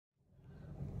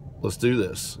let's do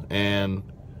this. And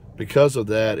because of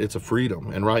that, it's a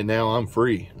freedom. And right now I'm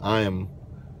free. I am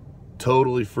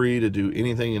totally free to do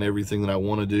anything and everything that I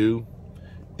want to do.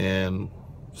 And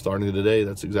starting today,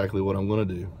 that's exactly what I'm going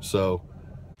to do. So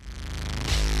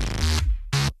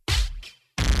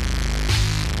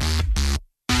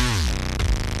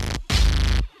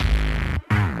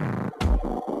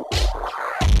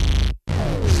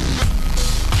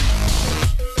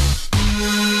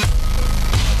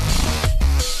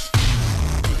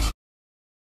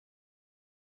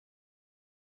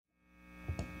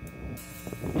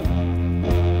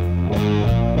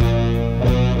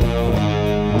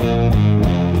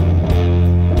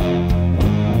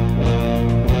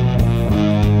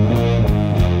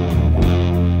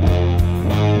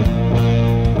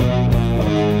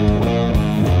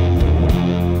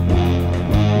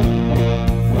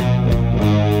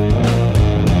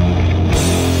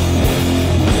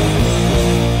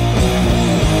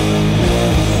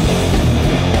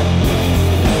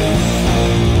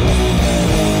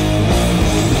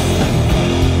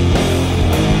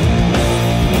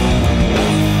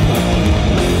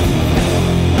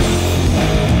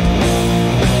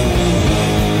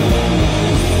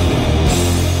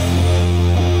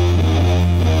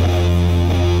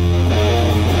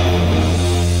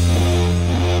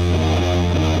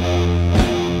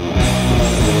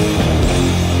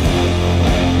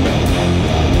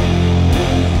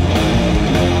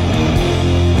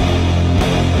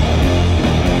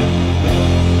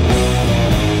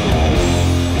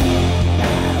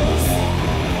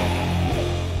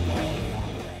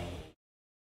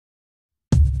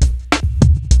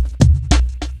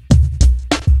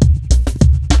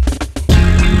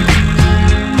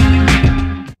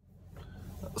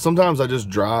sometimes I just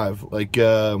drive, like, you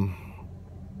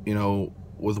know,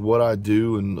 with what I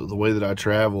do and the way that I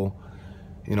travel,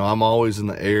 you know, I'm always in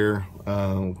the air,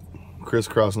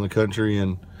 crisscrossing the country.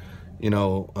 And, you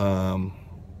know,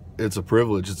 it's a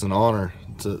privilege, it's an honor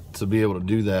to be able to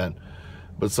do that.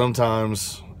 But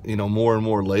sometimes, you know, more and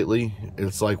more lately,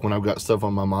 it's like when I've got stuff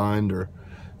on my mind or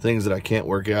things that I can't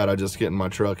work out, I just get in my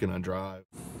truck and I drive.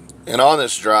 And on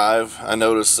this drive, I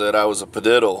noticed that I was a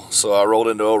padiddle, so I rolled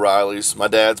into O'Reilly's. My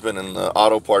dad's been in the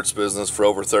auto parts business for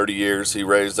over 30 years. He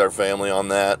raised our family on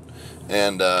that,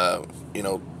 and, you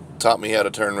know, taught me how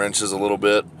to turn wrenches a little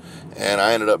bit. And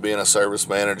I ended up being a service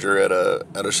manager at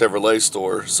a Chevrolet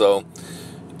store. So,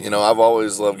 you know, I've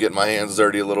always loved getting my hands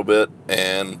dirty a little bit,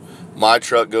 and my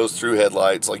truck goes through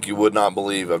headlights like you would not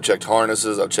believe. I've checked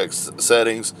harnesses, I've checked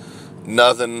settings.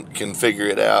 Nothing can figure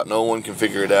it out. No one can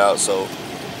figure it out. So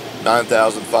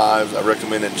 9005s, I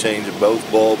recommend changing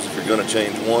both bulbs if you're going to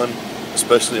change one,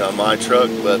 especially on my truck.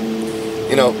 But,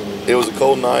 you know, it was a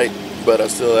cold night, but I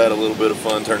still had a little bit of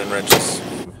fun turning wrenches.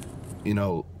 You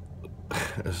know,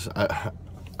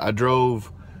 I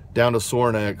drove down to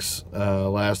Sornex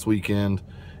last weekend,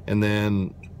 and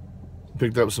then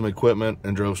picked up some equipment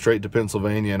and drove straight to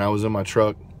Pennsylvania. And I was in my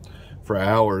truck for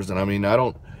hours. And I mean, I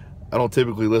don't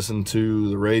typically listen to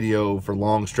the radio for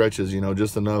long stretches, you know,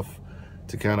 just enough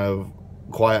to kind of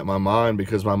quiet my mind,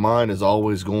 because my mind is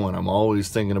always going. I'm always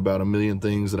thinking about a million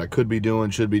things that I could be doing,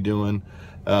 should be doing,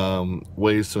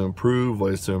 ways to improve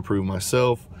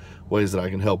myself, ways that I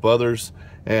can help others.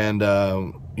 And,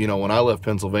 you know, when I left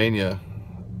Pennsylvania,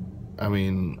 I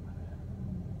mean,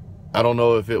 I don't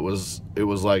know if it was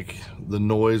like the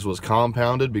noise was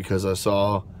compounded because I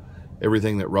saw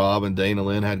everything that Rob and Dana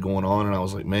Lynn had going on, and I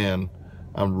was like, man,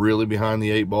 I'm really behind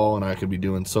the 8 ball and I could be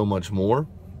doing so much more.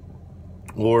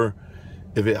 Or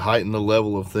if it heightened the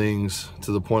level of things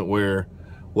to the point where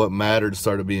what mattered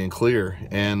started being clear.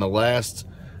 And the last,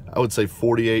 I would say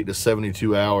 48 to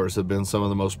 72 hours have been some of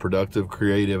the most productive,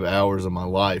 creative hours of my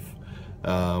life.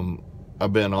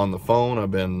 I've been on the phone,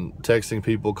 I've been texting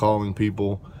people, calling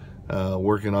people,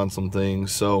 working on some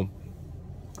things. So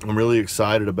I'm really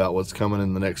excited about what's coming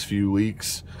in the next few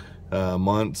weeks,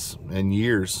 months, and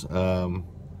years. I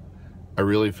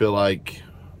really feel like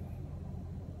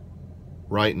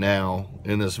right now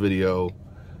in this video,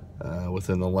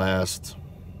 within the last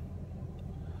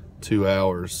 2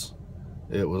 hours,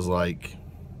 it was like,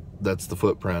 that's the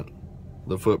footprint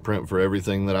for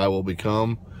everything that I will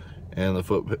become, and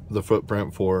the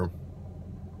footprint for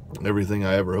everything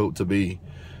I ever hope to be.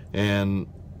 And,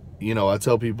 you know, I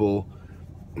tell people,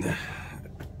 well,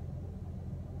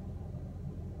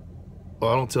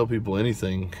 I don't tell people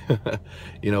anything.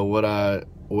 You know, what I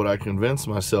convinced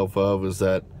myself of is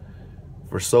that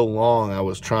for so long I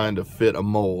was trying to fit a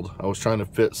mold. I was trying to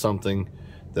fit something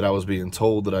that I was being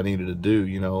told that I needed to do.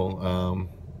 You know,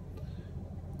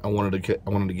 I wanted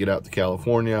to get out to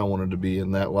California. I wanted to be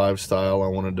in that lifestyle. I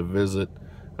wanted to visit.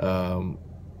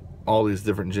 all these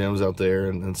different gyms out there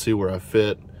and see where I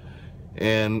fit.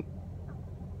 And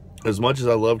as much as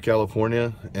I love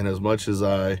California, and as much as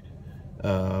I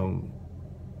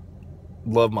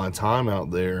love my time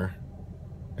out there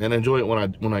and enjoy it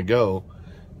when I go,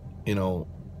 you know,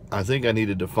 I think I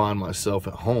needed to find myself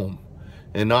at home.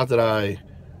 And not that I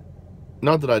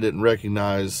didn't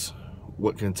recognize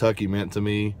what Kentucky meant to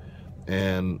me.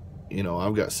 And, you know,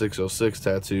 I've got 606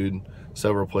 tattooed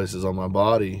several places on my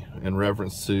body in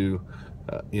reference to,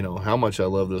 you know, how much I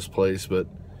love this place. But,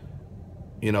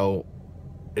 you know,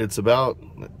 it's about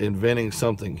inventing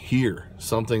something here,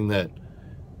 something that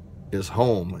is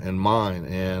home and mine.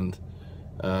 And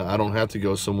I don't have to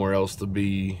go somewhere else to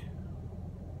be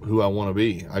who I want to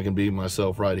be. I can be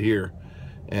myself right here.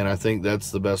 And I think that's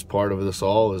the best part of this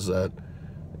all, is that,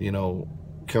 you know,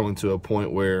 coming to a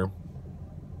point where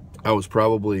I was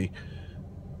probably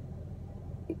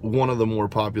one of the more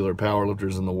popular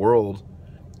powerlifters in the world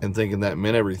and thinking that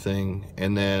meant everything,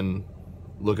 and then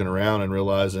looking around and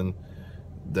realizing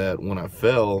that when I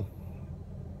fell,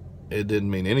 it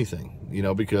didn't mean anything, you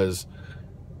know, because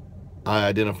I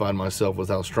identified myself with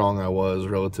how strong I was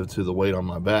relative to the weight on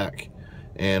my back.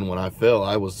 And when I fell,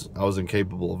 I was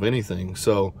incapable of anything.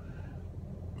 So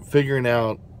figuring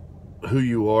out who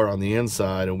you are on the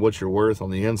inside and what you're worth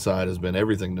on the inside has been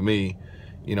everything to me.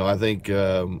 You know, I think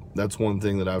that's one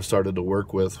thing that I've started to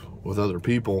work with other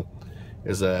people,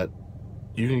 is that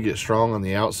you can get strong on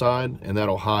the outside and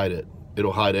that'll hide it.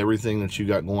 It'll hide everything that you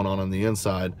got going on the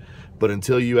inside. But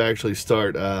until you actually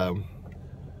start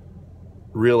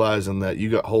realizing that you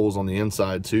got holes on the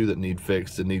inside too that need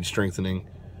fixed, that need strengthening,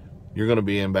 you're going to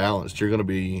be imbalanced. You're going to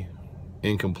be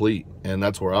incomplete. And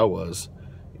that's where I was.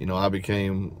 You know, I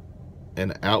became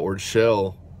an outward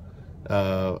shell,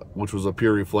 which was a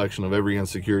pure reflection of every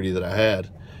insecurity that I had.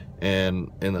 And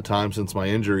in the time since my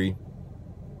injury,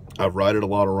 I've righted a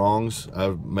lot of wrongs.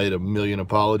 I've made a million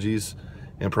apologies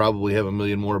and probably have a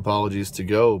million more apologies to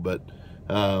go. But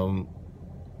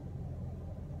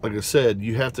like I said,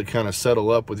 you have to kind of settle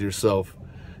up with yourself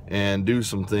and do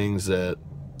some things that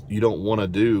you don't want to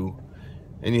do,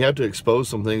 and you have to expose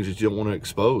some things that you don't want to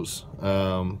expose,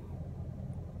 to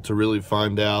really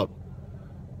find out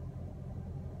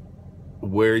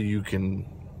where you can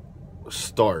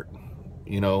start.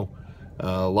 You know,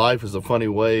 life is a funny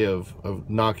way of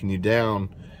knocking you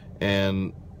down,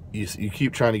 and you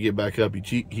keep trying to get back up. You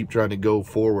keep trying to go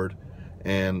forward.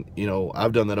 And, you know,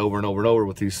 I've done that over and over and over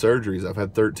with these surgeries. I've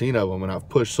had 13 of them, and I've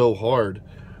pushed so hard.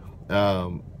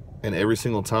 And every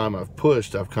single time I've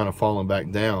pushed, I've kind of fallen back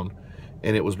down.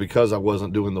 And it was because I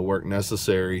wasn't doing the work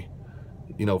necessary,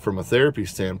 you know, from a therapy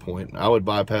standpoint. I would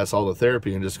bypass all the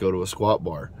therapy and just go to a squat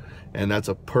bar. And that's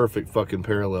a perfect fucking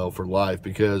parallel for life,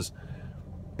 because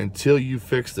until you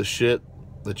fix the shit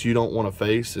that you don't want to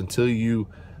face, until you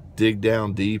dig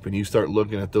down deep and you start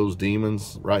looking at those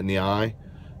demons right in the eye,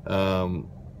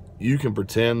 you can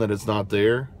pretend that it's not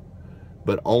there,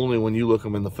 but only when you look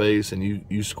them in the face and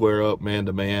you square up man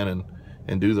to man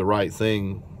and do the right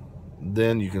thing,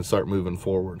 then you can start moving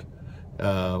forward.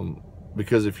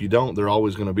 Because if you don't, they're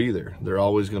always going to be there. They're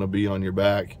always going to be on your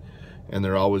back, and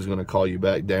they're always going to call you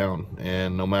back down.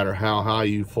 And no matter how high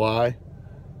you fly,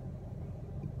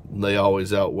 they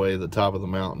always outweigh the top of the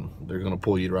mountain. They're going to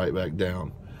pull you right back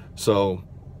down. So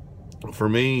for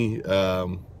me,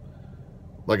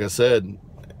 like I said,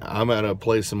 I'm at a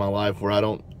place in my life where I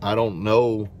don't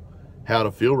know how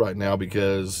to feel right now,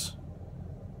 because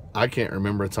I can't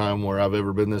remember a time where I've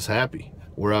ever been this happy,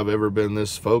 where I've ever been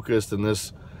this focused and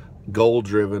this goal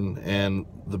driven. And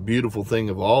the beautiful thing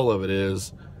of all of it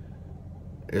is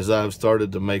I've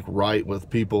started to make right with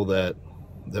people that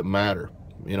matter.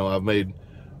 You know, I've made,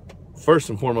 first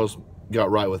and foremost,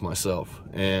 got right with myself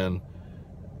and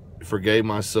forgave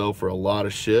myself for a lot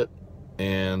of shit,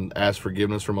 and asked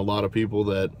forgiveness from a lot of people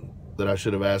that I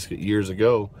should have asked it years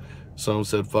ago. Some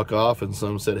said fuck off, and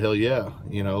some said hell yeah,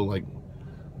 you know, like,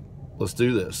 let's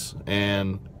do this.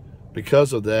 And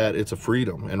because of that, it's a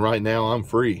freedom. And right now I'm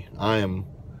free. I am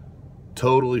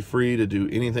totally free to do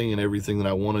anything and everything that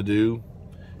I want to do.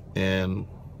 And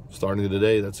starting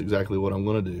today, that's exactly what I'm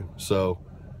going to do. So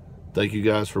thank you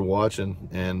guys for watching,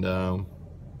 and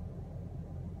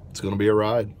it's going to be a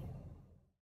ride.